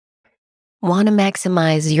Want to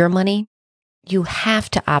maximize your money? You have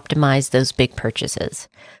to optimize those big purchases.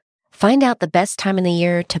 Find out the best time in the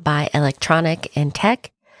year to buy electronic and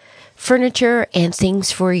tech, furniture and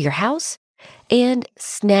things for your house, and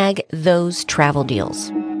snag those travel deals.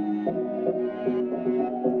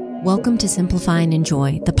 Welcome to Simplify and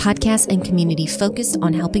Enjoy, the podcast and community focused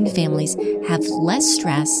on helping families have less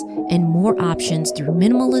stress and more options through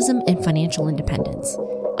minimalism and financial independence.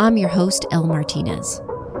 I'm your host, Elle Martinez.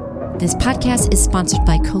 This podcast is sponsored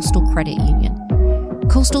by Coastal Credit Union.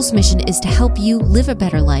 Coastal's mission is to help you live a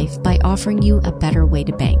better life by offering you a better way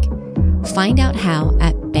to bank. Find out how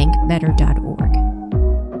at bankbetter.org.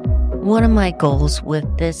 One of my goals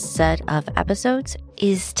with this set of episodes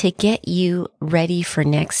is to get you ready for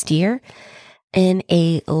next year in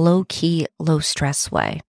a low-key, low-stress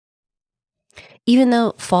way. Even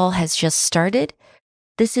though fall has just started,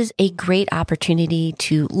 this is a great opportunity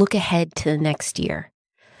to look ahead to the next year.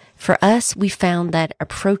 For us, we found that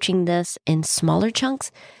approaching this in smaller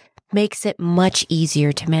chunks makes it much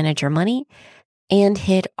easier to manage our money and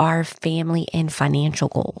hit our family and financial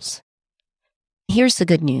goals. Here's the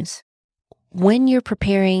good news. When you're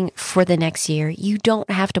preparing for the next year, you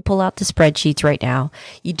don't have to pull out the spreadsheets right now.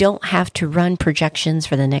 You don't have to run projections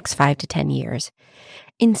for the next 5 to 10 years.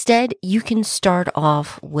 Instead, you can start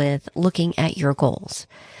off with looking at your goals.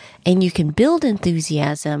 And you can build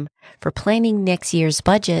enthusiasm for planning next year's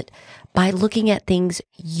budget by looking at things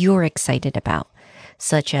you're excited about,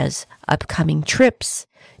 such as upcoming trips,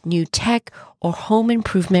 new tech, or home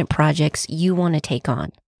improvement projects you want to take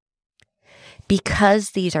on.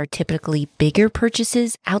 Because these are typically bigger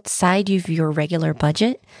purchases outside of your regular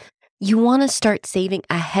budget, you want to start saving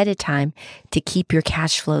ahead of time to keep your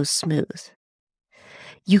cash flow smooth.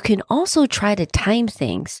 You can also try to time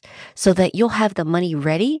things so that you'll have the money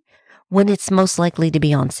ready when it's most likely to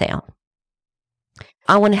be on sale.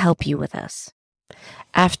 I want to help you with this.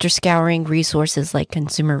 After scouring resources like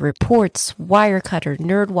Consumer Reports, Wirecutter,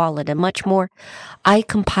 NerdWallet, and much more, I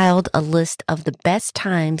compiled a list of the best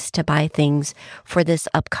times to buy things for this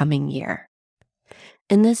upcoming year.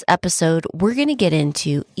 In this episode, we're going to get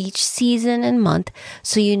into each season and month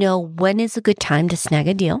so you know when is a good time to snag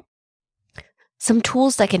a deal, some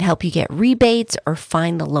tools that can help you get rebates or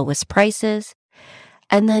find the lowest prices,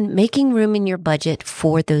 and then making room in your budget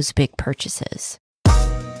for those big purchases.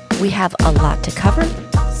 We have a lot to cover,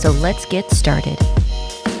 so let's get started.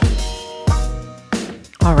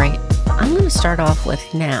 All right, I'm going to start off with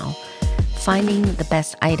now finding the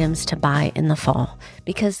best items to buy in the fall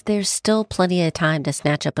because there's still plenty of time to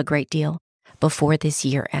snatch up a great deal before this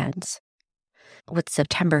year ends. With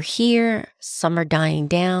September here, summer dying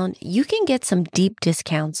down, you can get some deep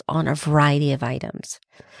discounts on a variety of items.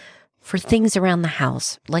 For things around the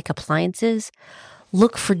house, like appliances,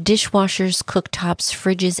 look for dishwashers, cooktops,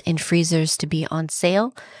 fridges, and freezers to be on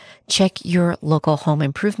sale. Check your local home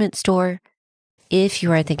improvement store. If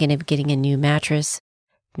you are thinking of getting a new mattress,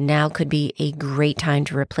 now could be a great time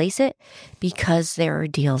to replace it because there are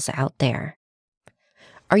deals out there.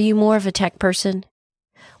 Are you more of a tech person?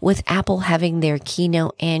 With Apple having their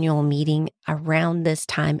keynote annual meeting around this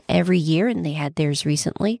time every year, and they had theirs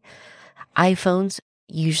recently, iPhones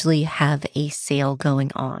usually have a sale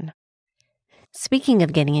going on. Speaking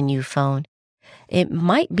of getting a new phone, it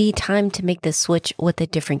might be time to make the switch with a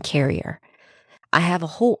different carrier. I have a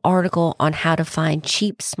whole article on how to find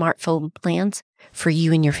cheap smartphone plans for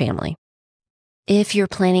you and your family. If you're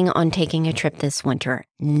planning on taking a trip this winter,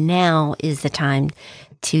 now is the time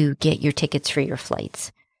to get your tickets for your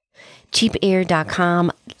flights.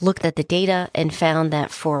 Cheapair.com looked at the data and found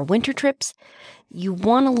that for winter trips, you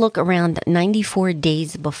want to look around 94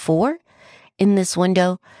 days before in this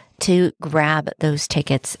window to grab those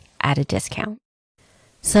tickets at a discount.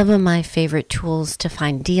 Some of my favorite tools to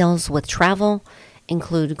find deals with travel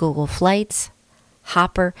include Google Flights,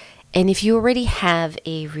 Hopper, and if you already have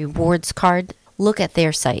a rewards card, look at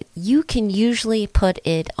their site. You can usually put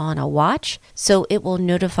it on a watch, so it will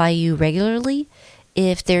notify you regularly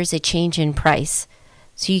if there's a change in price,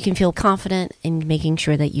 so you can feel confident in making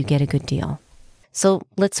sure that you get a good deal. So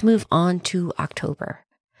let's move on to October.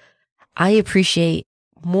 I appreciate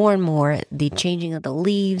more and more the changing of the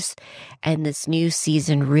leaves and this new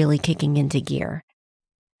season really kicking into gear.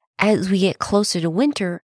 As we get closer to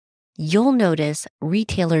winter, you'll notice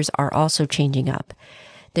retailers are also changing up.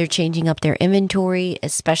 They're changing up their inventory,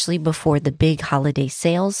 especially before the big holiday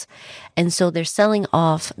sales. And so they're selling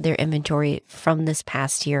off their inventory from this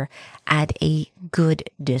past year at a good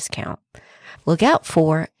discount. Look out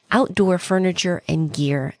for outdoor furniture and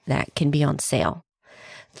gear that can be on sale.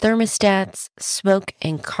 Thermostats, smoke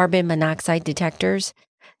and carbon monoxide detectors,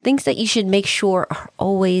 Things that you should make sure are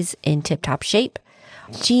always in tip-top shape.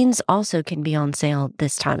 Jeans also can be on sale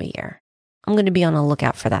this time of year. I'm going to be on the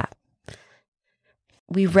lookout for that.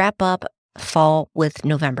 We wrap up fall with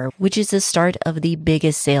November, which is the start of the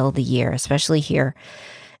biggest sale of the year, especially here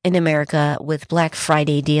in America with Black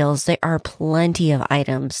Friday deals. There are plenty of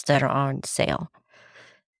items that are on sale.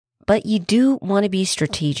 But you do want to be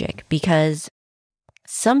strategic because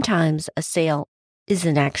sometimes a sale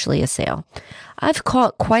isn't actually a sale. I've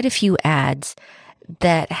caught quite a few ads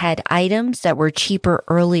that had items that were cheaper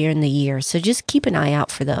earlier in the year, so just keep an eye out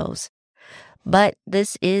for those. But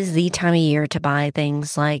this is the time of year to buy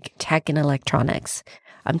things like tech and electronics.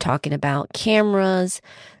 I'm talking about cameras,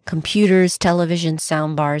 computers, television,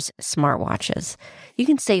 soundbars, smartwatches. You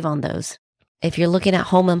can save on those. If you're looking at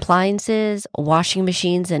home appliances, washing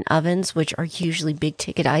machines, and ovens, which are usually big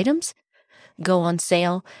ticket items, go on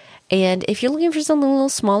sale. And if you're looking for something a little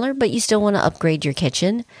smaller, but you still want to upgrade your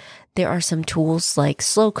kitchen, there are some tools like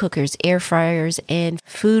slow cookers, air fryers, and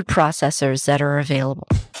food processors that are available.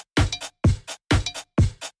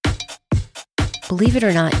 Believe it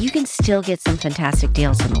or not, you can still get some fantastic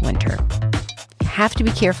deals in the winter. You have to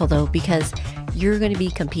be careful though, because you're going to be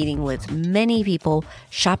competing with many people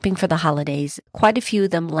shopping for the holidays, quite a few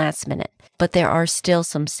of them last minute, but there are still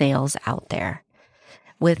some sales out there.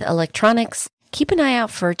 With electronics, keep an eye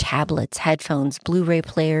out for tablets, headphones, Blu-ray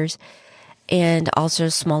players, and also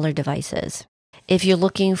smaller devices. If you're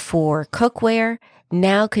looking for cookware,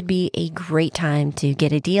 now could be a great time to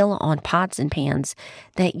get a deal on pots and pans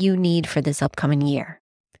that you need for this upcoming year.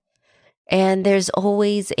 And there's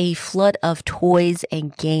always a flood of toys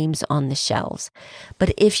and games on the shelves.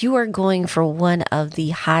 But if you are going for one of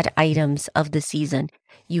the hot items of the season,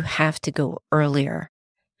 you have to go earlier.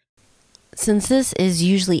 Since this is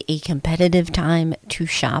usually a competitive time to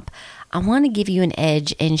shop, I want to give you an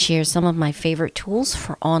edge and share some of my favorite tools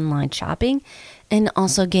for online shopping and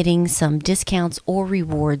also getting some discounts or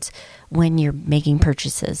rewards when you're making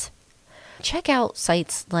purchases. Check out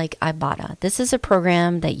sites like Ibotta. This is a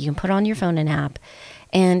program that you can put on your phone and app.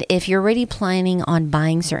 And if you're already planning on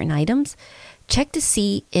buying certain items, check to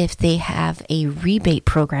see if they have a rebate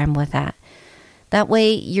program with that. That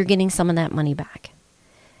way you're getting some of that money back.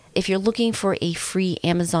 If you're looking for a free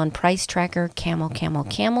Amazon price tracker,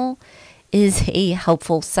 Camel is a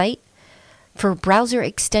helpful site. For browser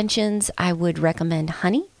extensions, I would recommend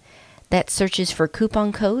Honey that searches for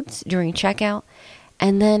coupon codes during checkout.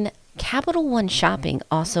 And then Capital One Shopping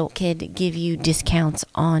also could give you discounts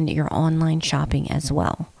on your online shopping as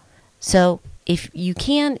well. So if you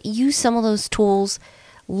can, use some of those tools,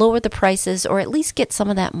 lower the prices, or at least get some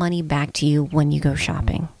of that money back to you when you go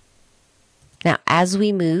shopping. Now, as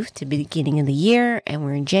we move to the beginning of the year and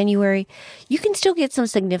we're in January, you can still get some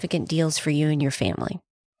significant deals for you and your family.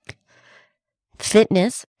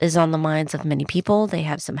 Fitness is on the minds of many people. They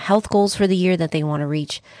have some health goals for the year that they want to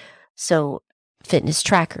reach. So fitness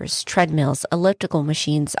trackers, treadmills, elliptical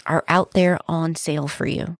machines are out there on sale for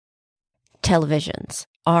you. Televisions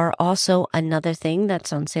are also another thing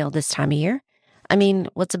that's on sale this time of year. I mean,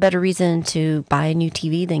 what's a better reason to buy a new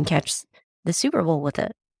TV than catch the Super Bowl with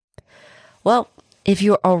it? Well, if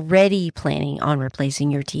you're already planning on replacing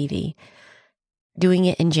your TV, doing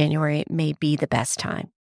it in January may be the best time.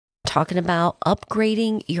 Talking about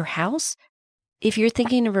upgrading your house, if you're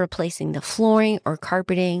thinking of replacing the flooring or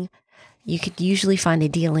carpeting, you could usually find a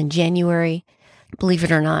deal in January. Believe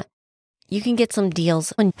it or not, you can get some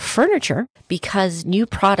deals on furniture because new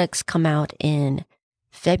products come out in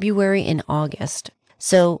February and August.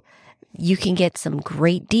 So you can get some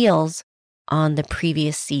great deals on the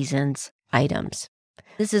previous season's items.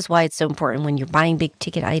 This is why it's so important when you're buying big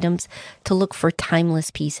ticket items to look for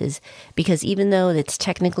timeless pieces, because even though it's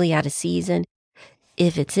technically out of season,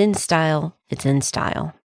 if it's in style, it's in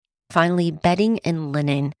style. Finally, bedding and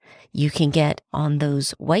linen you can get on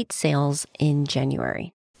those white sales in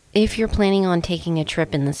January. If you're planning on taking a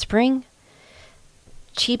trip in the spring,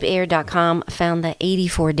 cheapair.com found that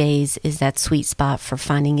 84 days is that sweet spot for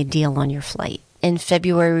finding a deal on your flight. In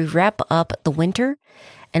February, we wrap up the winter,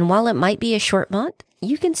 and while it might be a short month,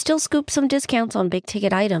 you can still scoop some discounts on big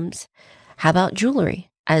ticket items. How about jewelry?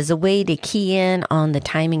 As a way to key in on the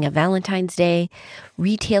timing of Valentine's Day,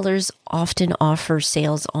 retailers often offer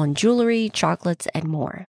sales on jewelry, chocolates, and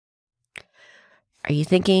more. Are you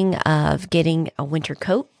thinking of getting a winter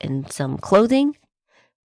coat and some clothing?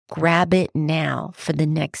 Grab it now for the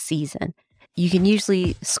next season. You can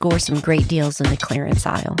usually score some great deals in the clearance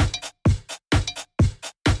aisle.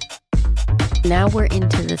 Now we're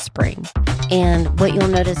into the spring, and what you'll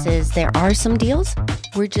notice is there are some deals.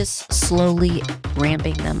 We're just slowly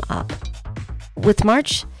ramping them up. With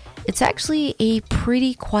March It's actually a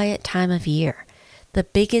pretty quiet time of year. The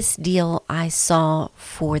biggest deal I saw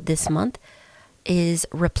for this month is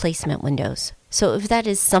replacement windows. So if that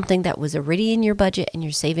is something that was already in your budget and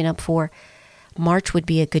you're saving up for, March would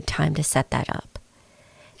be a good time to set that up.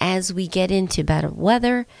 As we get into better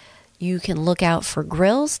weather, you can look out for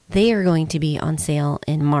grills. They are going to be on sale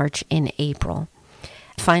in March and April.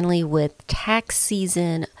 Finally, with tax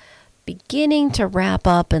season beginning to wrap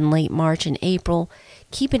up in late March and April,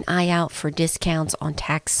 keep an eye out for discounts on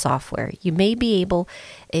tax software. You may be able,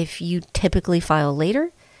 if you typically file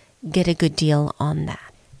later, get a good deal on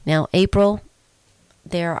that. Now, April,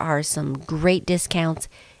 there are some great discounts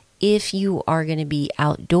if you are going to be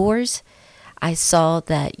outdoors. I saw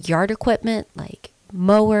that yard equipment like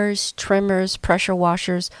mowers, trimmers, pressure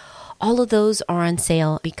washers, all of those are on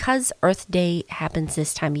sale because Earth Day happens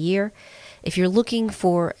this time of year. If you're looking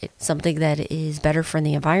for something that is better for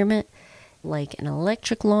the environment, like an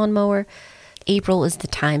electric lawnmower, April is the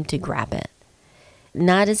time to grab it.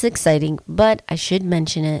 Not as exciting, but I should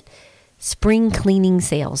mention it, spring cleaning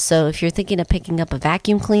sales. So if you're thinking of picking up a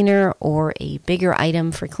vacuum cleaner or a bigger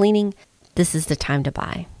item for cleaning, this is the time to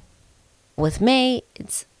buy. With May,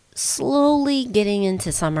 it's slowly getting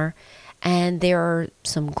into summer, and there are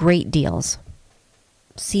some great deals.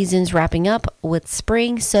 Season's wrapping up with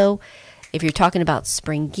spring, so if you're talking about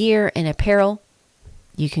spring gear and apparel,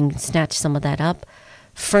 you can snatch some of that up.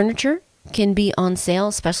 Furniture can be on sale,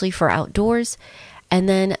 especially for outdoors, and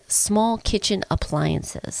then small kitchen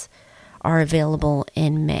appliances are available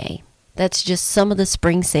in May. That's just some of the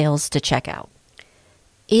spring sales to check out.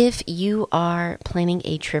 If you are planning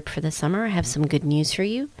a trip for the summer, I have some good news for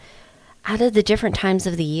you. Out of the different times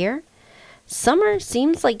of the year, summer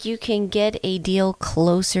seems like you can get a deal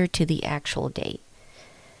closer to the actual date.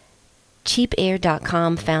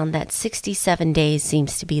 CheapAir.com found that 67 days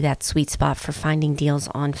seems to be that sweet spot for finding deals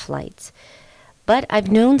on flights. But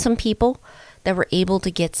I've known some people that were able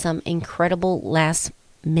to get some incredible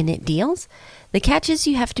last-minute deals. The catch is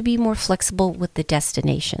you have to be more flexible with the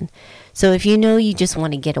destination. So if you know you just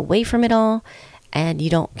want to get away from it all and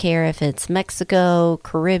you don't care if it's Mexico,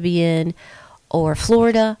 Caribbean, or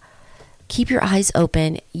Florida, keep your eyes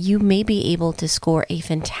open. You may be able to score a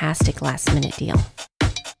fantastic last-minute deal.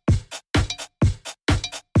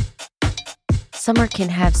 Summer can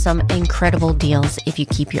have some incredible deals if you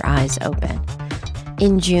keep your eyes open.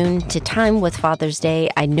 In June, to time with Father's Day,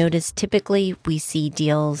 I noticed typically we see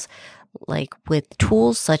deals like with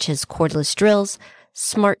tools such as cordless drills,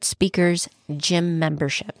 smart speakers, gym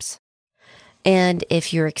memberships. And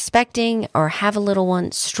if you're expecting or have a little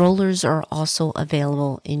one, strollers are also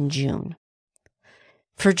available in June.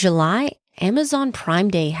 For July, Amazon Prime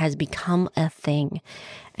Day has become a thing,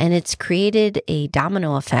 and it's created a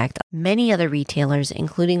domino effect. Many other retailers,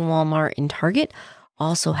 including Walmart and Target,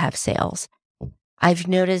 also have sales. I've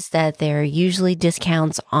noticed that there are usually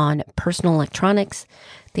discounts on personal electronics,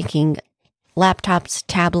 thinking laptops,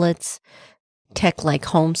 tablets, tech like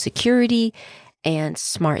home security, and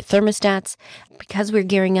smart thermostats. Because we're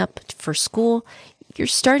gearing up for school, you're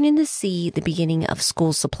starting to see the beginning of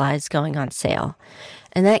school supplies going on sale,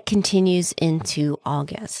 and that continues into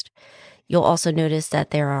August. You'll also notice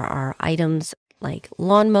that there are items like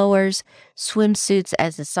lawnmowers, swimsuits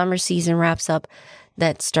as the summer season wraps up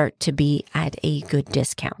that start to be at a good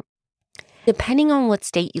discount. Depending on what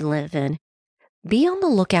state you live in, be on the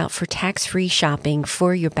lookout for tax-free shopping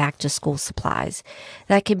for your back-to-school supplies.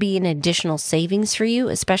 That could be an additional savings for you,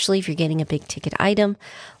 especially if you're getting a big-ticket item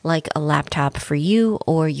like a laptop for you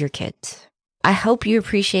or your kids. I hope you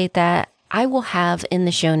appreciate that. I will have in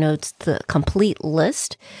the show notes the complete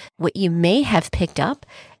list. What you may have picked up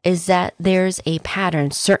is that there's a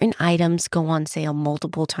pattern. Certain items go on sale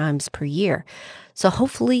multiple times per year. So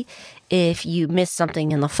hopefully, if you miss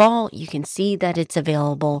something in the fall, you can see that it's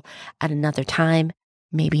available at another time,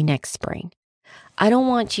 maybe next spring. I don't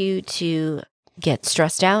want you to get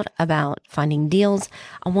stressed out about finding deals.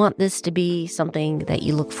 I want this to be something that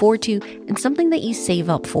you look forward to and something that you save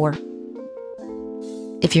up for.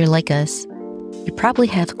 If you're like us, you probably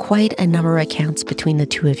have quite a number of accounts between the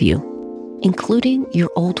two of you, including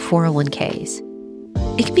your old 401ks.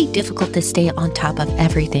 It can be difficult to stay on top of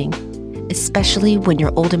everything, especially when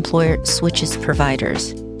your old employer switches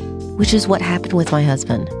providers, which is what happened with my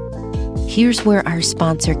husband. Here's where our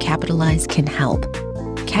sponsor, Capitalize, can help.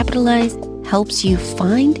 Capitalize helps you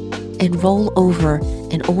find and roll over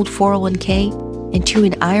an old 401k into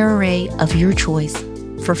an IRA of your choice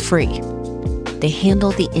for free. They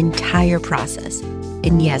handle the entire process.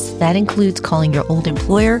 And yes, that includes calling your old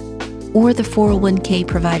employer or the 401k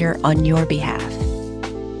provider on your behalf.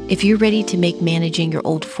 If you're ready to make managing your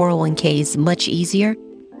old 401ks much easier,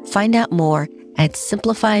 Find out more at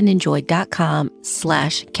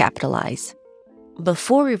simplifyandenjoy.com/capitalize.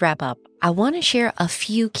 Before we wrap up, I want to share a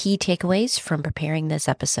few key takeaways from preparing this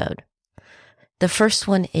episode. The first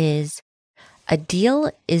one is, a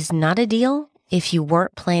deal is not a deal if you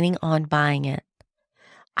weren't planning on buying it.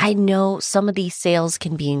 I know some of these sales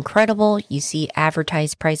can be incredible. You see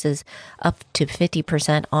advertised prices up to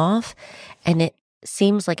 50% off, and it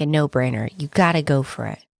seems like a no-brainer. You got to go for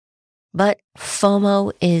it. But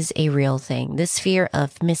FOMO is a real thing. This fear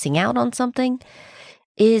of missing out on something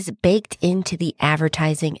is baked into the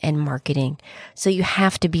advertising and marketing. So you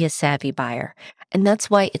have to be a savvy buyer. And that's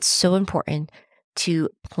why it's so important to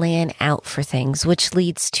plan out for things, which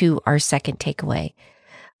leads to our second takeaway.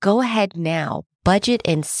 Go ahead now, budget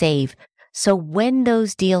and save. So when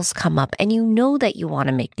those deals come up and you know that you want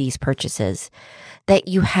to make these purchases, that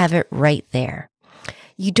you have it right there.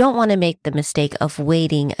 You don't want to make the mistake of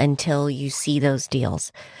waiting until you see those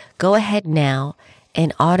deals. Go ahead now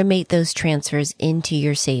and automate those transfers into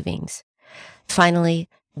your savings. Finally,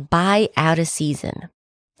 buy out of season.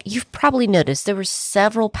 You've probably noticed there were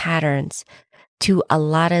several patterns to a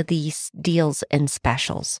lot of these deals and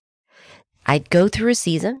specials. I'd go through a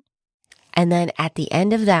season, and then at the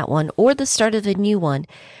end of that one or the start of a new one,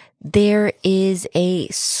 there is a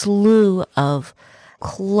slew of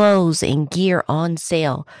clothes and gear on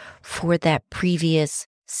sale for that previous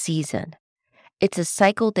season. It's a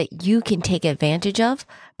cycle that you can take advantage of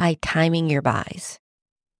by timing your buys.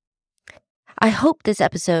 I hope this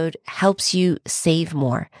episode helps you save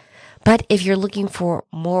more. But if you're looking for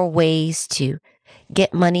more ways to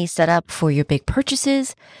get money set up for your big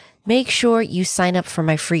purchases, make sure you sign up for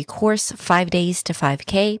my free course, 5 Days to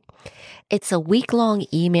 5K. It's a week-long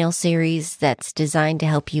email series that's designed to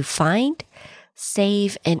help you find,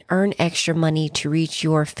 save, and earn extra money to reach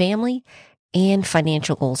your family and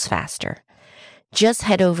financial goals faster. Just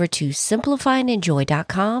head over to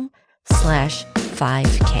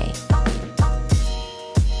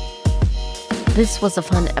simplifyandenjoy.com/5K. This was a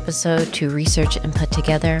fun episode to research and put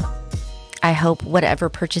together. I hope whatever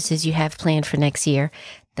purchases you have planned for next year,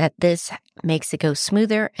 that this makes it go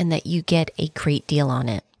smoother and that you get a great deal on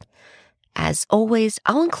it. As always,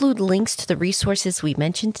 I'll include links to the resources we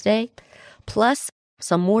mentioned today, plus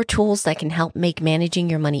some more tools that can help make managing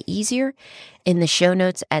your money easier in the show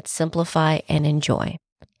notes at Simplify and Enjoy.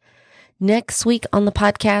 Next week on the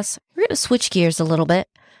podcast, we're going to switch gears a little bit.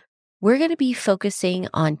 We're going to be focusing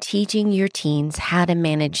on teaching your teens how to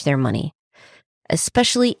manage their money,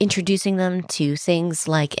 especially introducing them to things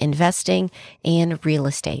like investing and real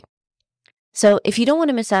estate. So if you don't want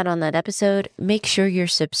to miss out on that episode, make sure you're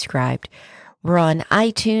subscribed. We're on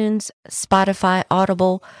iTunes, Spotify,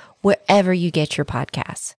 Audible, wherever you get your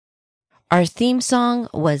podcasts. Our theme song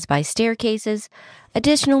was by Staircases,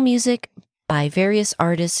 additional music by various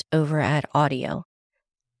artists over at Audio.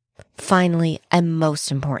 Finally, and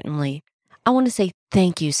most importantly, I want to say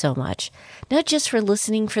thank you so much, not just for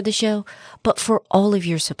listening for the show, but for all of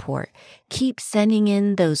your support. Keep sending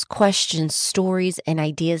in those questions, stories, and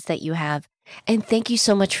ideas that you have, and thank you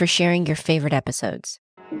so much for sharing your favorite episodes.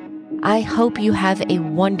 I hope you have a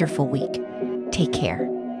wonderful week. Take care.